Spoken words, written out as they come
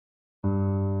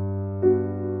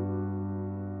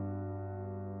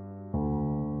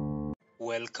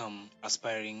Welcome,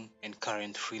 aspiring and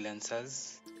current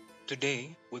freelancers.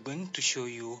 Today, we're going to show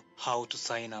you how to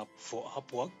sign up for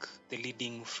Upwork, the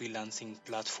leading freelancing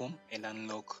platform, and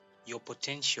unlock your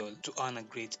potential to earn a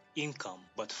great income.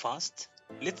 But first,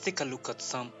 let's take a look at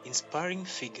some inspiring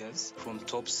figures from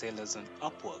top sellers on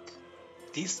Upwork.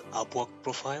 This Upwork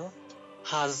profile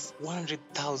has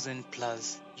 100,000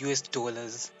 plus US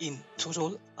dollars in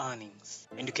total earnings.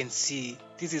 And you can see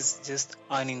this is just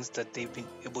earnings that they've been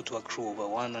able to accrue over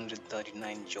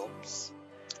 139 jobs.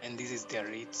 And this is their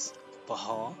rates per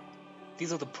hour.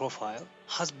 This other profile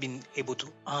has been able to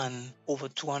earn over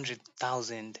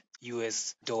 200,000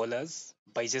 US dollars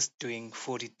by just doing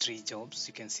 43 jobs.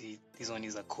 You can see this one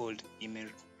is a cold email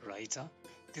writer.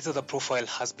 This other profile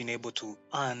has been able to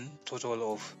earn a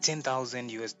total of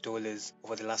 10,000 US dollars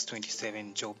over the last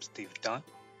 27 jobs they've done.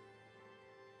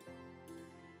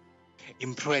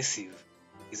 Impressive,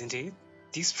 isn't it?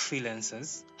 These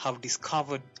freelancers have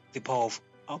discovered the power of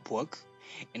Upwork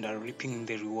and are reaping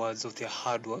the rewards of their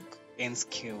hard work and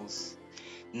skills.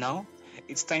 Now,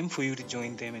 it's time for you to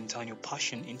join them and turn your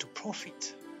passion into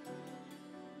profit.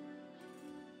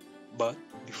 But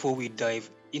before we dive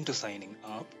into signing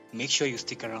up, make sure you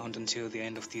stick around until the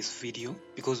end of this video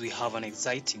because we have an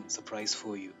exciting surprise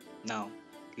for you. Now,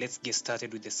 let's get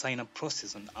started with the sign-up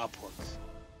process on Upwork.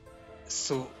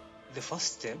 So, the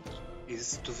first step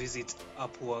is to visit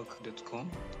upwork.com.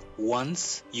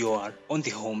 Once you are on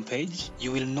the home page,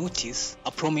 you will notice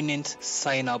a prominent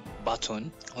sign up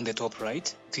button on the top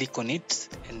right. Click on it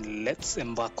and let's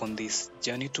embark on this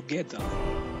journey together.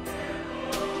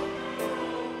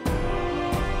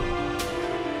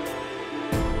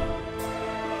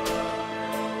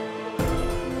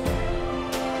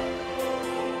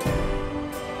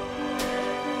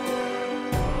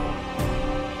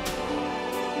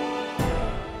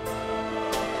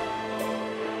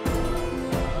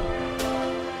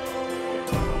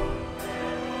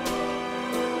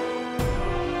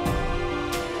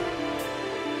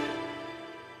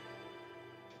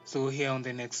 So here on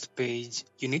the next page,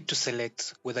 you need to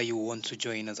select whether you want to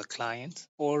join as a client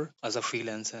or as a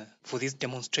freelancer. For this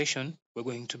demonstration, we're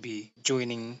going to be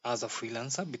joining as a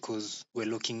freelancer because we're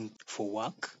looking for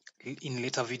work. In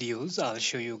later videos, I'll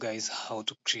show you guys how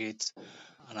to create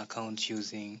an account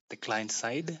using the client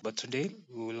side, but today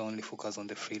we will only focus on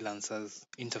the freelancers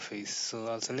interface. So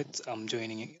I'll select I'm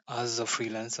joining as a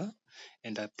freelancer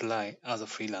and apply as a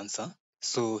freelancer.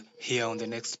 So here on the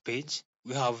next page,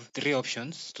 we have three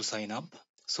options to sign up.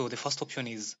 So the first option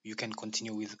is you can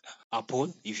continue with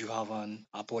Apple if you have an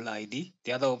Apple ID.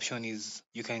 The other option is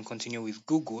you can continue with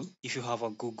Google if you have a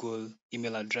Google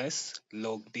email address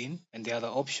logged in. And the other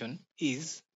option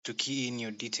is to key in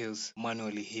your details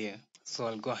manually here. So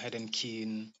I'll go ahead and key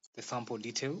in the sample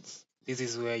details. This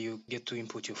is where you get to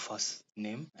input your first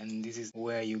name, and this is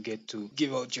where you get to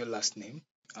give out your last name.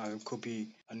 I'll copy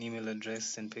an email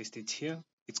address and paste it here.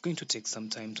 It's going to take some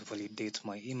time to validate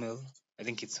my email. I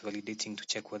think it's validating to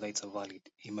check whether it's a valid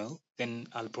email. Then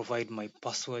I'll provide my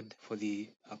password for the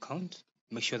account.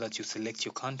 Make sure that you select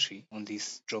your country on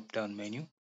this drop-down menu.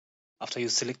 After you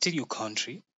selected your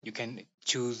country, you can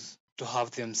choose to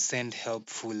have them send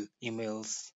helpful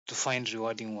emails to find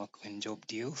rewarding work and job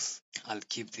deals. I'll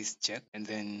keep this check, and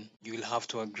then you will have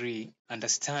to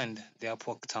understand the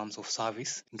Upwork terms of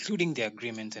service, including the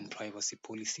agreement and privacy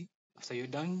policy. After you're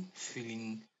done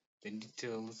filling the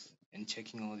details and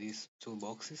checking all these two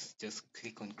boxes, just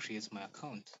click on create my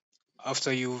account.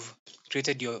 After you've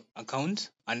created your account,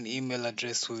 an email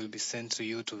address will be sent to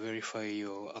you to verify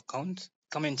your account.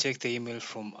 Come and check the email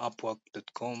from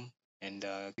upwork.com and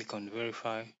click on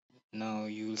verify. Now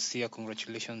you will see a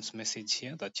congratulations message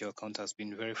here that your account has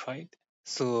been verified.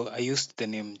 So I used the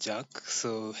name Jack.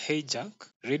 So hey Jack,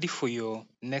 ready for your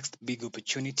next big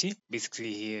opportunity?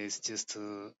 Basically here is just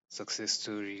a success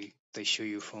story they show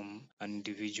you from an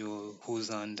individual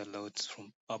who's earned a lot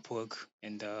from Upwork,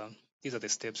 and these are the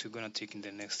steps we're going to take in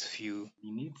the next few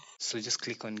minutes. So just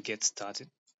click on get started.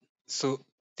 So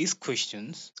these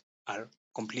questions are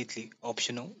completely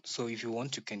optional. So if you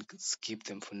want, you can skip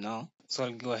them for now. So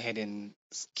I'll go ahead and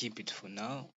skip it for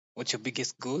now. What's your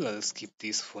biggest goal? I'll skip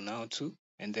this for now too.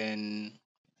 And then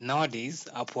nowadays,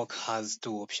 Upwork has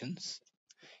two options.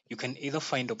 You can either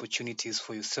find opportunities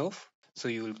for yourself. So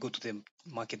you will go to the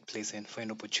marketplace and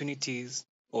find opportunities,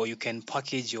 or you can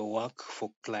package your work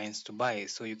for clients to buy.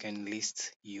 So you can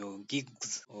list your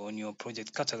gigs on your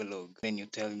project catalog. Then you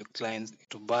tell your clients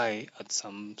to buy at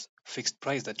some fixed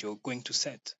price that you're going to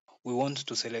set. We want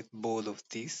to select both of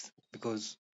these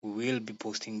because we will be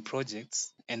posting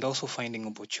projects and also finding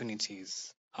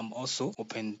opportunities. I'm also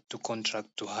open to contract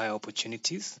to hire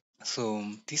opportunities. So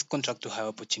these contract to hire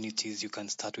opportunities, you can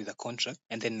start with a contract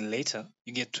and then later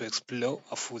you get to explore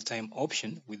a full-time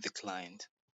option with the client.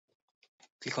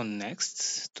 Click on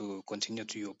next to continue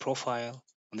to your profile.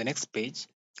 On the next page,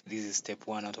 this is step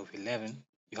 1 out of 11.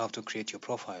 You have to create your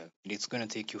profile. It's going to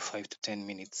take you 5 to 10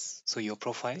 minutes. So your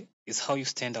profile is how you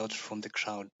stand out from the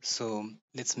crowd. So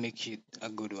let's make it a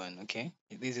good one, okay?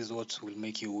 This is what will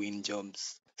make you win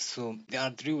jobs. So there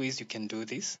are three ways you can do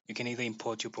this. You can either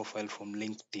import your profile from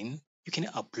LinkedIn, you can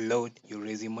upload your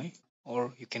resume,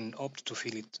 or you can opt to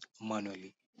fill it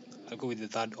manually. I'll go with the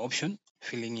third option,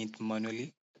 filling it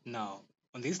manually. Now,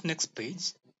 on this next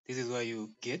page, this is where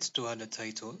you get to add a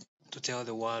title to tell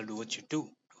the world what you do.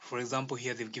 For example,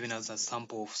 here they've given us a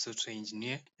sample of software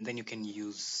engineer, and then you can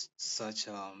use such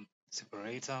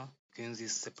separator. You can use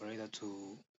this separator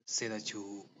to say that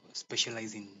you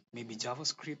specialize in maybe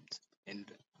JavaScript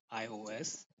and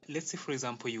iOS. Let's say, for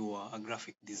example, you are a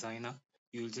graphic designer.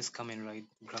 You'll just come and write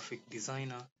graphic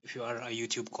designer. If you are a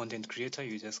YouTube content creator,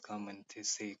 you just come and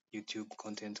say YouTube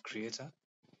content creator.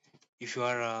 If you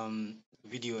are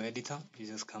video editor, you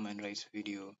just come and write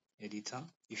video editor.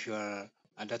 If you are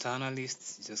a data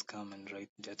analyst, you just come and write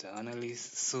data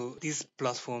analyst. So this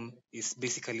platform is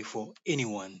basically for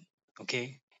anyone,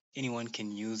 okay? Anyone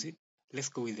can use it. Let's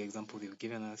go with the example they've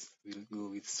given us. We'll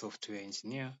go with software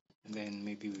engineer, and then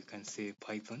maybe we can say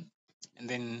Python, and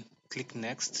then click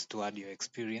next to add your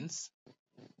experience.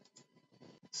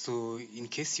 So in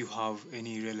case you have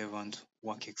any relevant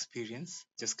work experience,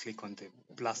 just click on the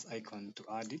plus icon to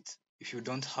add it. If you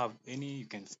don't have any, you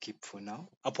can skip for now.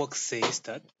 Upwork says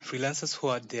that freelancers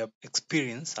who add their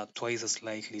experience are twice as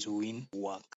likely to win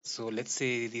work. So let's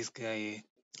say this guy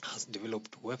has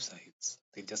developed websites.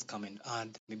 They just come and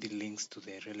add maybe links to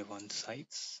the relevant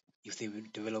sites. If they will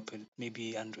develop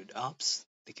maybe 100 apps,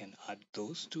 they can add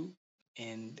those too.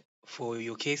 And for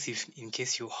your case, if in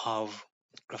case you have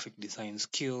graphic design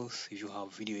skills, if you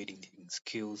have video editing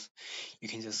skills, you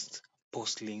can just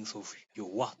post links of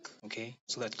your work, okay?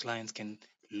 So that clients can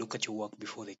look at your work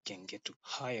before they can get to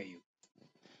hire you.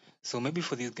 So maybe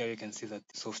for this guy, you can see that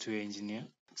software engineer.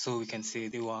 So we can say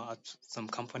they were at some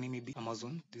company, maybe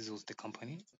Amazon. This was the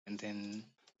company. And then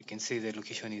you can say the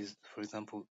location is, for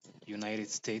example, United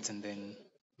States and then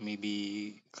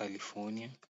maybe California.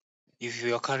 If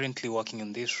you are currently working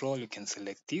on this role, you can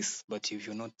select this. But if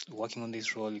you're not working on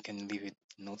this role, you can leave it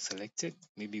not selected.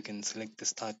 Maybe you can select the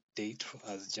start date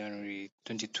as January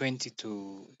 2020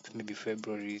 to maybe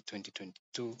February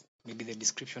 2022. Maybe the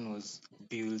description was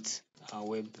build a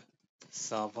web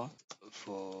server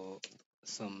for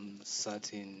some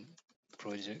certain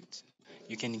project.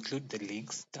 You can include the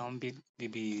links down below.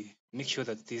 Maybe make sure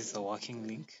that this is a working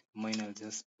link. Mine, I'll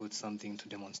just put something to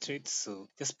demonstrate. So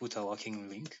just put a working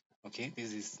link. Okay,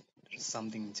 this is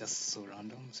something just so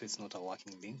random, so it's not a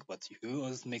working link, but you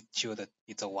always make sure that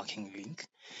it's a working link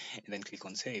and then click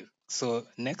on save. So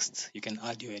next, you can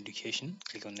add your education.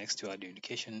 Click on next to add your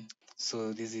education.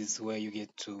 So this is where you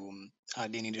get to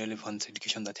add any relevant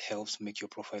education that helps make your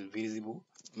profile visible.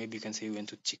 Maybe you can say you went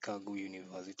to Chicago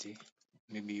University.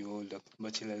 Maybe you hold a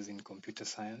bachelor's in computer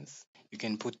science. You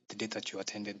can put the date that you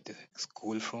attended the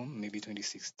school from, maybe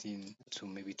 2016 to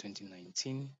maybe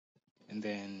 2019. And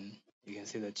then you can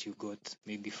say that you got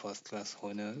maybe first class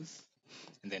honors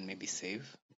and then maybe save.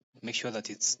 Make sure that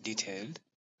it's detailed.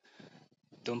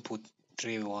 Don't put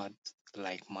three words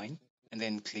like mine. And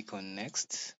then click on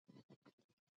next.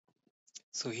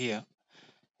 So here,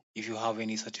 if you have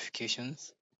any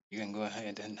certifications, you can go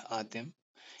ahead and add them.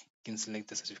 You can select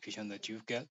the certification that you've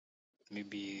got,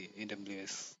 maybe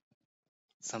AWS,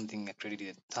 something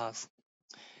accredited task.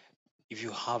 If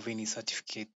you have any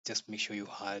certificate, just make sure you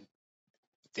add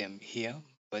them here.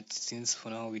 But since for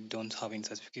now we don't have any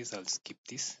certificates, I'll skip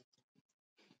this.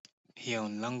 Here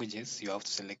on languages, you have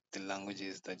to select the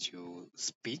languages that you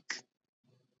speak.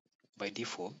 By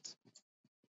default,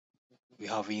 we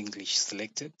have English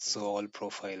selected, so all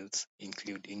profiles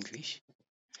include English.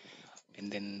 And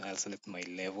then I'll select my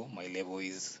level. My level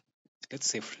is, let's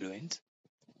say, fluent.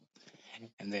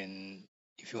 And then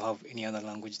if you have any other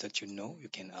language that you know, you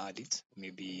can add it,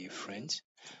 maybe French.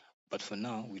 But for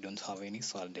now, we don't have any,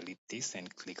 so I'll delete this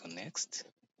and click on next.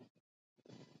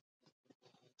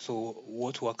 So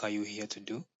what work are you here to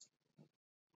do?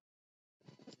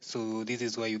 So this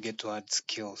is where you get to add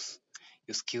skills.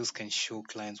 Your skills can show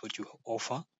clients what you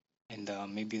offer, and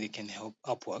maybe they can help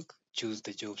Upwork choose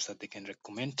the jobs that they can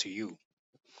recommend to you.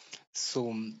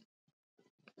 So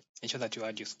ensure that you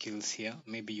add your skills here.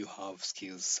 Maybe you have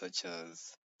skills such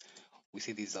as, we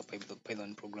see these are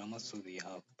Python programmers, so they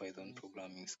have Python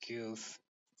programming skills.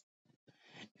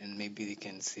 And maybe they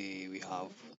can say we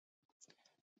have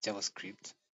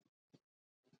JavaScript.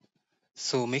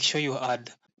 So make sure you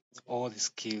add all the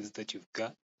skills that you've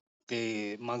got.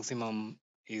 The maximum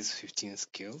is 15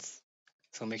 skills.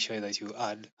 So make sure that you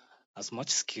add as much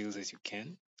skills as you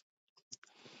can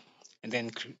and then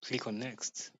click on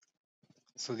next.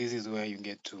 So this is where you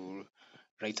get to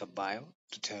write a bio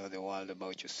to tell the world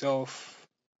about yourself.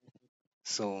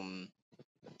 So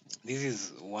this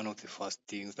is one of the first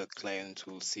things that clients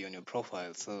will see on your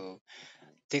profile. So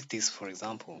take this for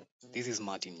example. This is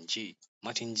Martin G.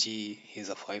 Martin G is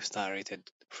a 5-star rated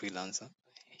freelancer.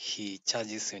 He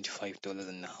charges $75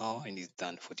 an hour and he's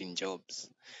done 14 jobs.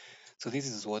 So this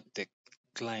is what the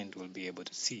client will be able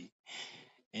to see.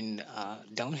 And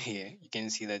down here, you can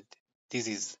see that this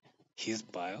is his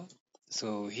bio.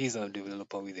 So he's a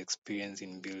developer with experience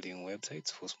in building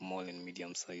websites for small and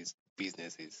medium-sized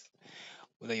businesses.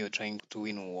 Whether you're trying to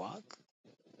win work,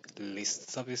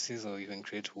 list services, or even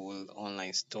create whole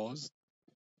online stores,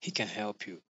 he can help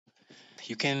you.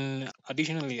 You can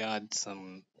additionally add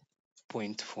some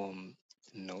point form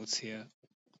notes here.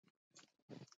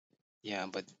 Yeah,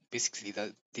 but basically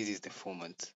that this is the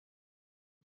format.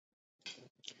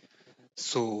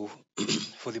 So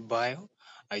for the bio,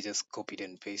 I just copied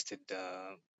and pasted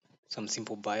some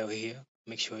simple bio here.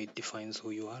 Make sure it defines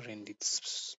who you are and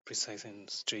it's precise and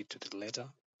straight to the letter,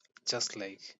 just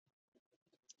like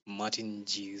Martin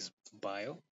G's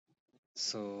bio.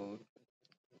 So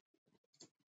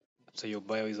your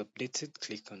bio is updated.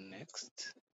 Click on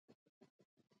next.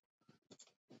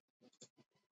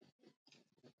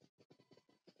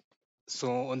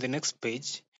 So on the next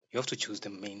page, you have to choose the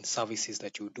main services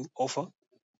that you do offer.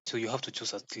 So you have to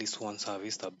choose at least one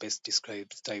service that best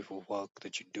describes the type of work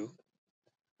that you do.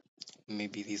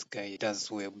 Maybe this guy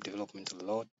does web development a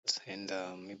lot and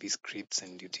maybe scripts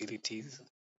and utilities.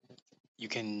 You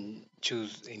can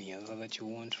choose any other that you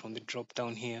want from the drop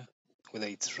down here, whether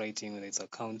it's writing, whether it's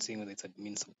accounting, whether it's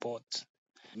admin support.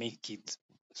 Make it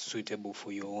suitable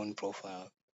for your own profile.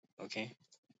 Okay,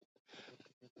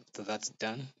 so that's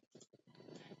done.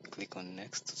 Click on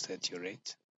next to set your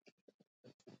rate.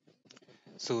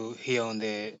 So here on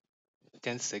the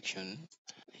 10th section,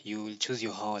 you will choose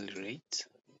your hourly rate.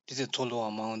 This is the total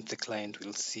amount the client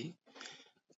will see.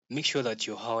 Make sure that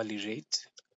your hourly rate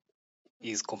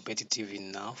is competitive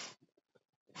enough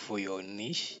for your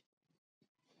niche.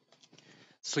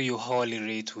 So your hourly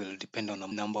rate will depend on a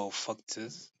number of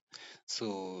factors.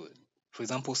 So, for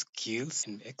example, skills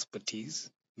and expertise.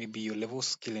 Maybe your level of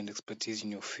skill and expertise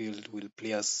in your field will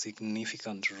play a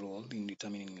significant role in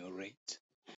determining your rate.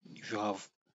 If you have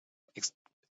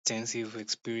extensive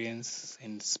experience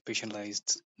and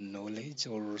specialized knowledge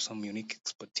or some unique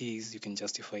expertise, you can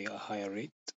justify a higher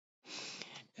rate.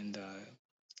 And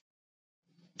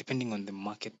depending on the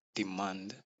market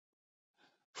demand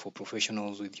for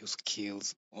professionals with your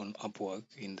skills on Upwork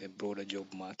in the broader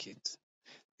job market,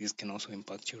 this can also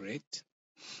impact your rate.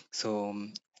 So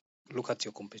look at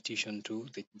your competition too,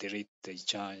 the rate they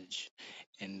charge,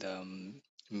 and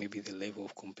maybe the level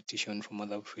of competition from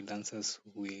other freelancers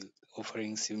who will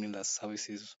offering similar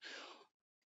services.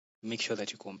 Make sure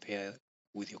that you compare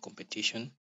with your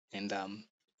competition and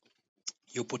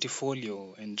your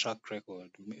portfolio and track record.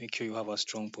 Make sure you have a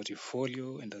strong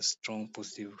portfolio and a strong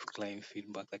positive client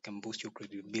feedback that can boost your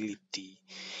credibility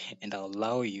and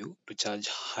allow you to charge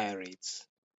higher rates.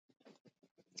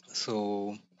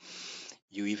 So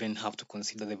you even have to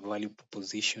consider the value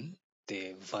proposition,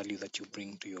 the value that you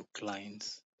bring to your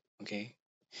clients. Okay,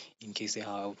 in case they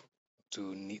have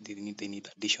they need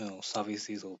additional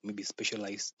services or maybe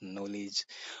specialized knowledge,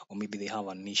 or maybe they have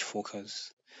a niche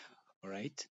focus. All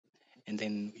right, and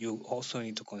then you also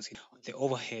need to consider the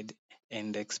overhead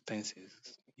and the expenses.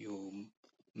 You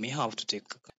may have to take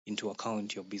into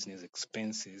account your business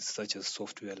expenses such as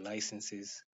software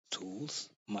licenses, tools,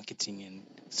 marketing, and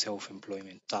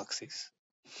self-employment taxes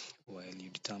while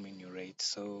you determine your rate.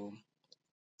 So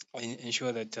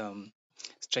ensure that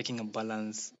striking a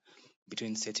balance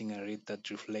between setting a rate that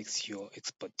reflects your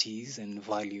expertise and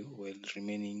value while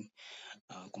remaining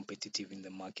competitive in the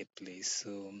marketplace.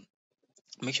 So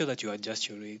make sure that you adjust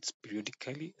your rates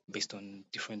periodically based on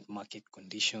different market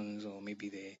conditions or maybe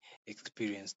the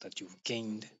experience that you've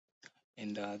gained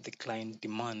and the client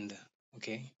demand.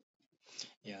 Okay.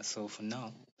 Yeah. So for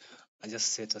now, I just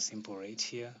set a simple rate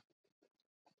here.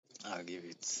 I'll give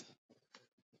it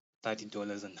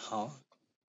 $30 an hour.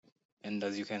 And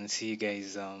as you can see,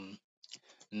 guys,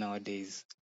 nowadays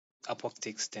Upwork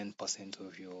takes 10%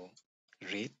 of your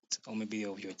rate or maybe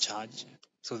of your charge.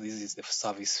 So this is the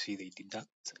service fee they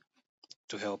deduct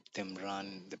to help them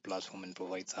run the platform and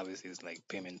provide services like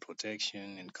payment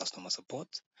protection and customer support.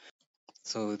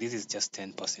 So this is just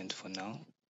 10% for now.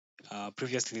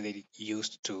 Previously, they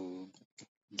used to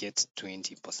get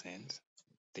 20%.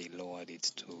 They lowered it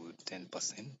to 10%.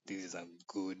 This is a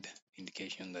good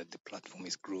indication that the platform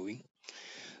is growing.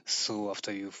 So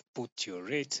after you've put your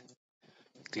rate,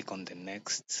 click on the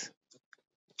next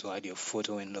to add your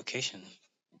photo and location.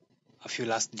 A few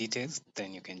last details,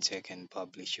 then you can check and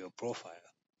publish your profile.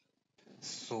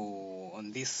 So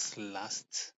on this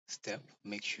last step,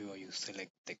 make sure you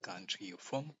select the country you're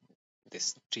from, the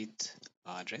street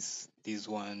address. This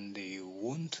one they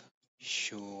won't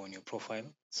show on your profile,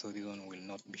 so this one will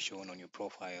not be shown on your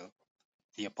profile.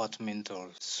 The apartment or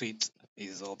suite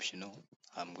is optional.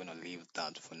 I'm gonna leave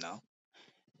that for now.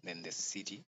 Then the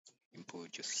city,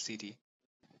 input your city.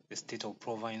 The state or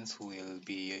province will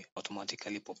be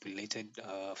automatically populated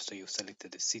after you've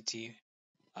selected the city.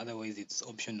 Otherwise, it's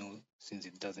optional since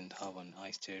it doesn't have an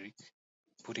asterisk.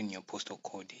 Put in your postal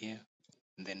code here,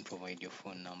 and then provide your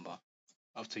phone number.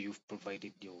 After you've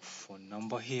provided your phone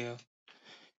number here,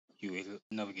 you will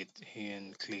navigate here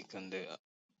and click on the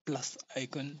plus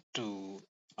icon to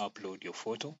upload your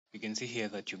photo. You can see here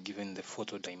that you're given the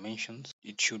photo dimensions.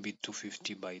 It should be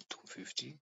 250 by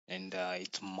 250, and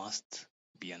it must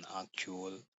be an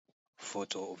actual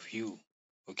photo of you.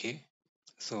 Okay,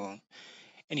 so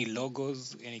any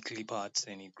logos, any clip arts,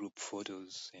 any group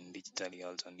photos, and digitally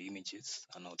altered images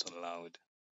are not allowed.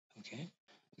 Okay,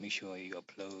 make sure you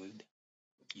upload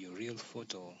your real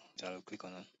photo. I'll click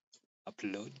on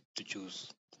upload to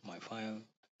choose my file,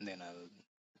 and then I'll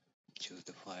choose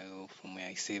the file from where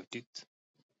I saved it.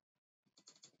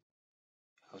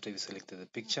 After you selected the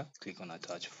picture, click on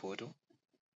attach photo,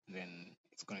 then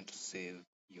it's going to save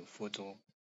your photo,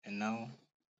 and now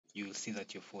you will see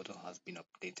that your photo has been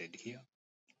updated here.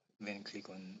 Then click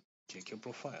on check your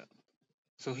profile.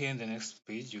 So here in the next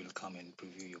page, you will come and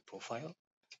preview your profile.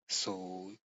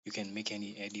 So you can make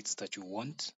any edits that you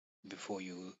want before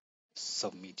you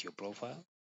submit your profile.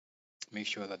 Make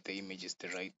sure that the image is the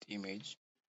right image.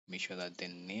 Make sure that the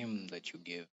name that you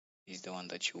give is the one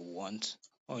that you want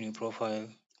on your profile.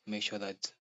 Make sure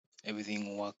that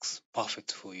everything works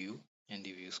perfect for you. And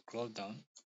if you scroll down,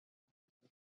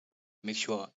 make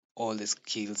sure all the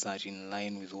skills are in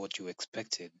line with what you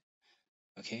expected.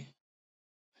 Okay.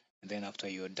 And then after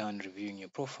you're done reviewing your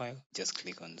profile, just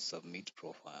click on submit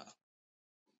profile.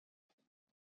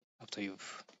 After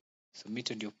you've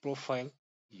submitted your profile,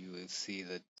 you will see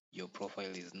that your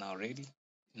profile is now ready.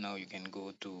 Now you can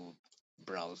go to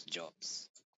browse jobs.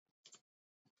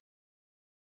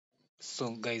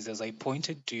 So guys, as I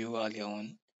pointed to you earlier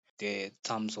on, the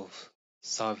terms of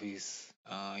service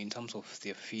in terms of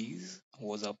their fees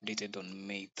was updated on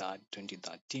May 3rd,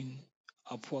 2013.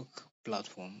 Upwork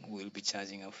platform will be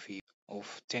charging a fee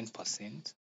of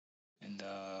 10%, and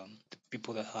the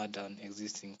people that had an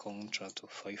existing contract of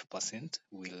 5%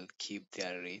 will keep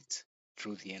their rate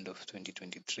through the end of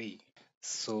 2023.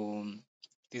 So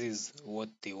this is what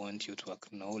they want you to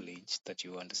acknowledge, that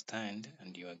you understand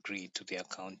and you agree to the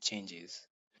account changes.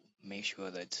 Make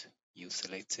sure that you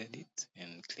selected it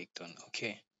and clicked on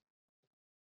OK.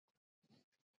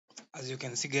 As you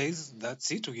can see, guys,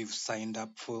 that's it. We've signed up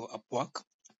for Upwork.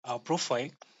 Our profile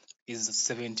is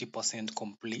 70%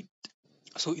 complete.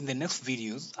 So in the next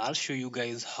videos, I'll show you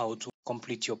guys how to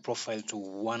complete your profile to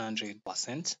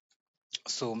 100%.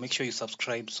 So make sure you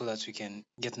subscribe so that you can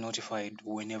get notified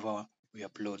whenever we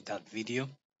upload that video.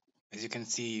 As you can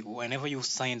see, whenever you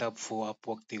signed up for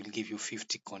Upwork, they will give you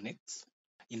 50 connects.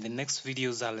 In the next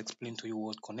videos, I'll explain to you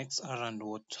what connects are and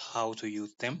how to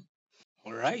use them.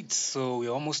 All right, so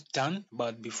we're almost done,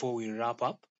 but before we wrap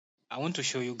up, I want to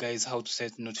show you guys how to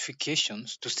set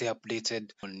notifications to stay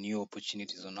updated on new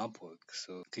opportunities on Upwork.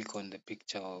 So click on the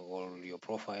picture or your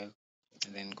profile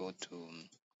and then go to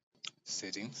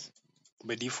settings.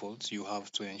 By default, you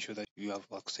have to ensure that you have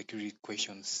a security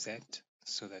question set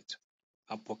so that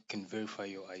Upwork can verify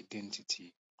your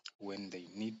identity when they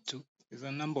need to. There's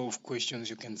a number of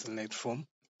questions you can select from.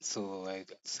 So I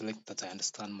select that I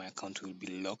understand my account will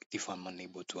be locked if I'm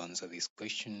unable to answer this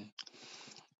question.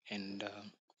 And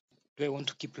do I want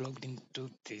to keep logged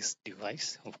into this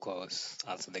device? Of course,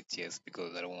 I'll select yes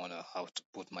because I don't want to have to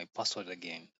put my password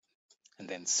again and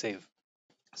then save.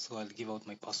 So I'll give out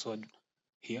my password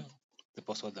here, the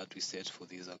password that we set for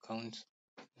this account,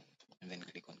 and then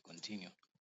click on continue.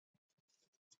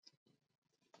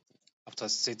 After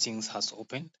settings has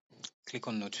opened, click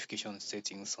on notification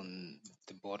settings on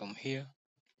the bottom here.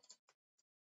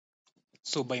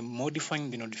 So by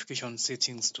modifying the notification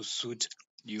settings to suit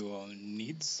your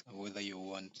needs, whether you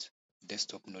want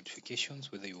desktop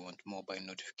notifications, whether you want mobile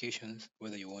notifications,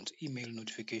 whether you want email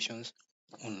notifications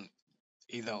on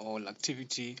either all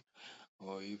activity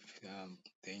or if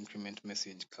the increment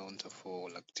message counter for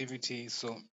all activity.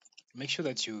 So make sure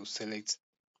that you select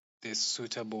the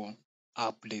suitable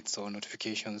updates or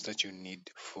notifications that you need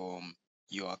from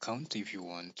your account if you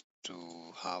want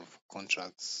to have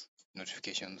contracts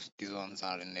notifications. These ones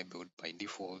are enabled by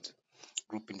default.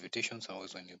 Group invitations are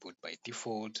also enabled by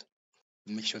default.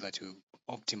 Make sure that you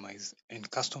optimize and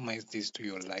customize this to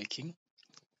your liking.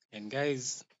 And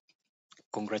guys,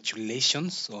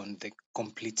 congratulations on the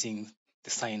completing the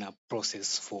sign up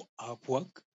process for Upwork.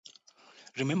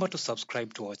 Remember to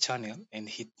subscribe to our channel and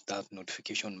hit that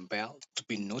notification bell to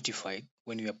be notified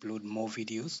when we upload more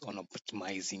videos on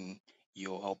optimizing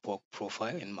your Upwork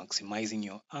profile and maximizing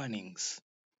your earnings.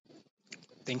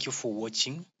 Thank you for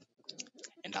watching,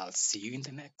 and I'll see you in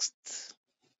the next.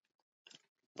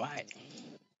 Bye.